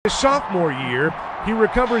His sophomore year, he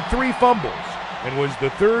recovered 3 fumbles and was the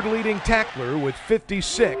 3rd leading tackler with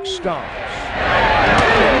 56 stops.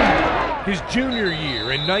 His junior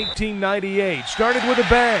year in 1998 started with a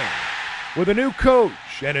bang. With a new coach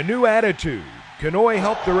and a new attitude, Kenoy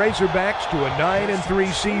helped the Razorbacks to a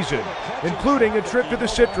 9-3 season, including a trip to the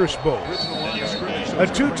Citrus Bowl. A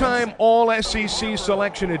 2-time All-SEC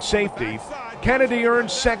selection at safety, Kennedy earned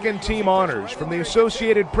second-team honors from the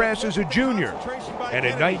Associated Press as a junior, and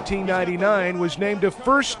in 1999 was named a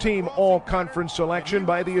first-team All-Conference selection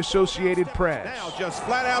by the Associated Press. Now just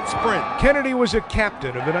flat-out sprint. Kennedy was a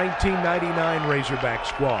captain of the 1999 Razorback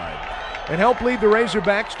squad and helped lead the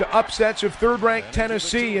Razorbacks to upsets of 3rd-ranked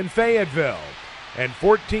Tennessee in Fayetteville and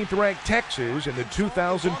 14th-ranked Texas in the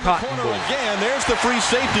 2000 Cotton Bowl. Again, there's the free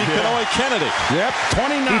safety, Kenoy Kennedy. Yep,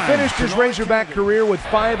 29. He finished his Razorback career with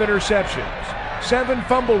 5 interceptions, 7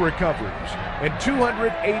 fumble recoveries, and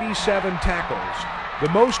 287 tackles, the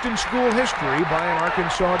most in school history by an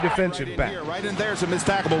Arkansas defensive back. Here, right in there's a missed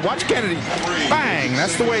tackle. Watch Kennedy. Bang!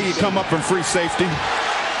 That's the way you come up from free safety.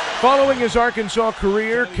 Following his Arkansas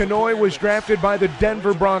career, Kenoy was drafted by the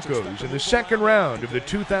Denver Broncos in the 2nd round of the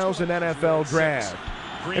 2000 NFL Draft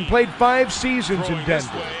and played 5 seasons in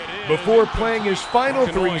Denver before playing his final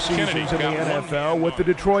 3 seasons in the NFL with the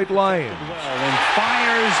Detroit Lions. And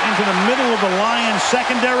fires into the middle of the Lions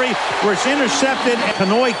secondary where it's intercepted.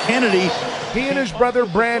 Kenoy Kennedy. He and his brother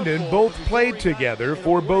Brandon both played together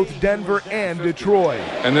for both Denver and Detroit.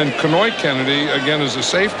 And then Kenoy Kennedy, again, as a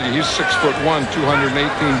safety, he's 6'1",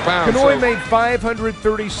 218 pounds. Kenoy made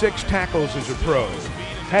 536 tackles as a pro,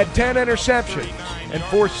 had 10 interceptions, and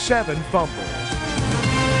forced 7 fumbles.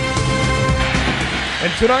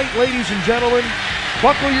 And tonight, ladies and gentlemen,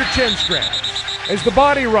 buckle your chin straps as the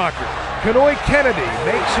body rocker, Kenoy Kennedy,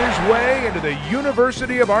 makes his way into the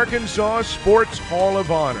University of Arkansas Sports Hall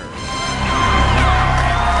of Honor.